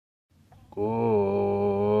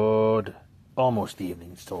Good almost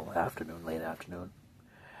evening, still afternoon, late afternoon.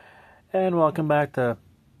 And welcome back to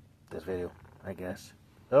this video, I guess.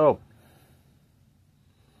 So,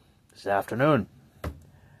 this afternoon,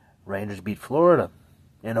 Rangers beat Florida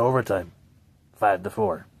in overtime,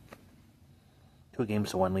 5-4. 2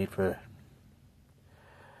 games to 1 lead for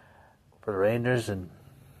the Rangers, and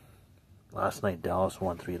last night Dallas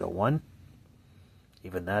won 3-1.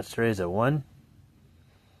 Even that series at 1.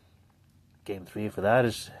 Game 3 for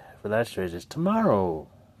that series is tomorrow.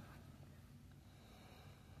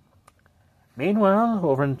 Meanwhile,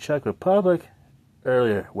 over in Czech Republic,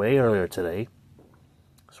 way earlier today,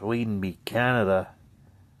 Sweden beat Canada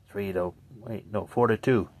 4-2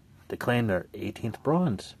 to claim their 18th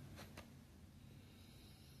bronze.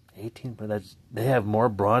 18th, they have more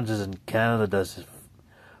bronzes than Canada does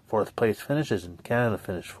 4th place finishes, and Canada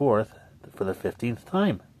finished 4th for the 15th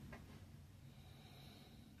time.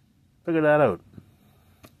 Figure that out.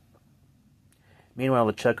 Meanwhile,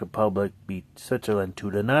 the Czech Republic beat Switzerland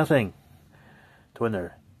 2-0 to win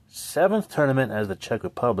their 7th tournament as the Czech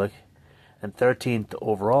Republic and 13th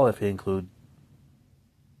overall if you include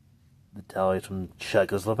the tallies from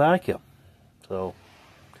Czechoslovakia. So,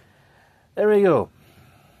 there we go.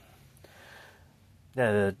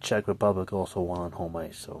 Yeah, the Czech Republic also won on home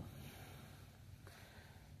ice. So,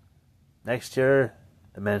 next year,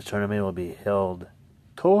 the men's tournament will be held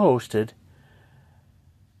co-hosted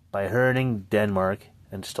by Herning, Denmark,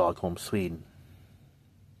 and Stockholm, Sweden.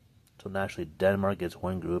 So naturally, Denmark gets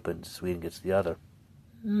one group and Sweden gets the other.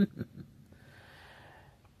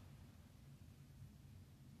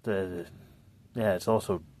 It's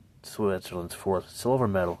also Switzerland's 4th silver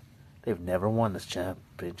medal. They've never won this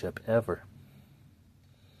championship ever.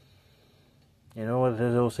 You know what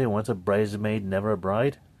they'll say? Once a bridesmaid, never a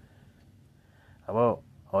bride. How about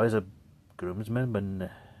always a groomsman, but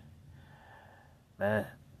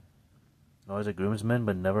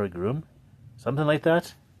never a groom? Something like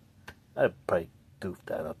that? I'd probably goofed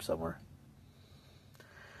that up somewhere.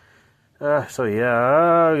 I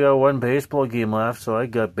got one baseball game left, so I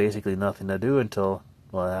got basically nothing to do until,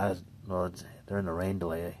 they're in a rain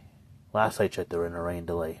delay. Last I checked, they were in a rain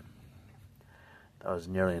delay. That was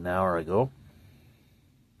nearly an hour ago.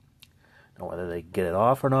 Now, whether they get it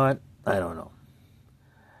off or not, I don't know.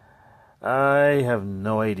 I have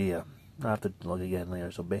no idea. I'll have to look again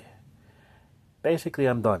later. So basically,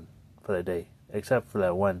 I'm done for the day, except for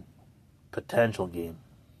that one potential game.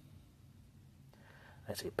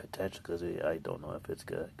 I say potential because I don't know if it's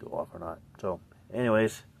going to go off or not. So,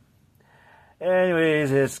 anyways,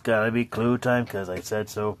 it's got to be Clue time because I said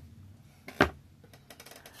so.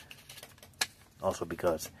 Also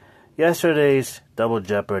because yesterday's Double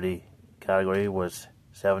Jeopardy category was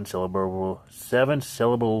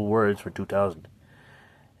 7-syllable words for 2000.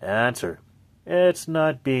 Answer: it's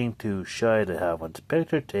not being too shy to have one's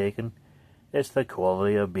picture taken. It's the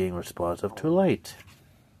quality of being responsive to light.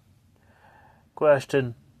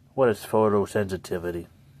 Question: what is photosensitivity?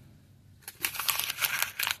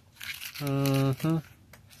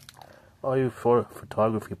 All you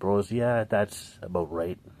photography pros, yeah, that's about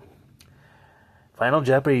right. Final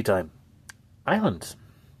Jeopardy time. Islands.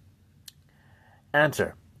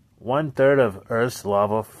 Answer: 1/3 of Earth's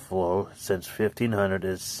lava flow since 1500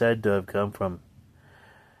 is said to have come from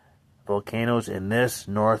volcanoes in this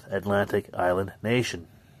North Atlantic island nation.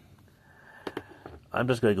 I'm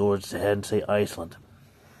just going to go ahead and say Iceland.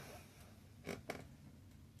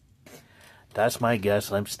 That's my guess,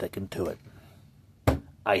 and I'm sticking to it.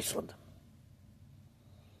 Iceland.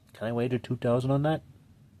 Can I wager 2,000 on that?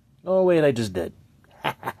 Oh, wait, I just did.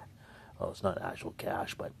 Oh, it's not actual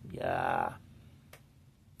cash, but yeah.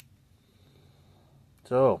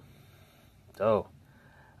 So,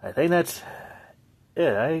 I think that's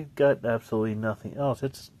it. I got absolutely nothing else.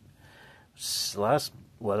 It's last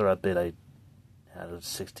weather update I had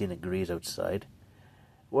 16 degrees outside. It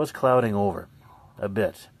was clouding over a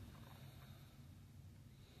bit.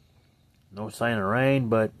 No sign of rain,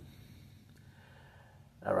 but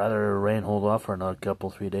I'd rather rain hold off for another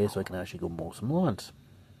 3 days so I can actually go mow some lawns.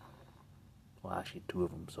 Well, actually 2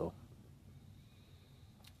 of them, so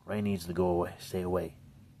rain needs to go away, stay away.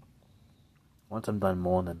 Once I'm done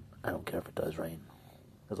mowing, then I don't care if it does rain.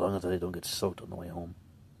 As long as I don't get soaked on the way home.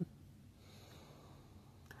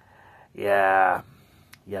 Yeah.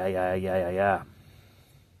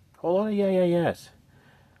 Hold on, yes.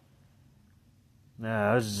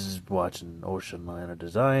 Nah, I was just watching Ocean Liner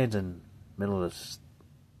Designs and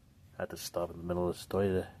had to stop in the middle of the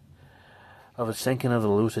story of a sinking of the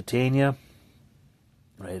Lusitania.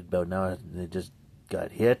 Right about now, they just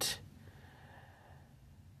got hit.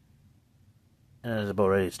 and it's about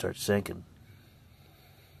ready to start sinking.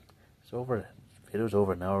 Video's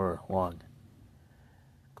over an hour long.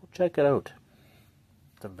 Go check it out.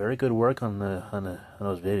 Some very good work on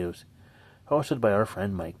those videos, hosted by our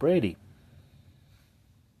friend Mike Brady.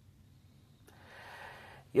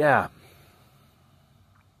 Yeah,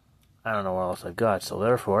 I don't know what else I've got, so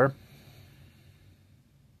therefore,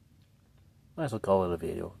 might as well call it a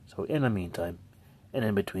video. So in the meantime, and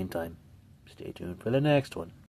in between time, stay tuned for the next one.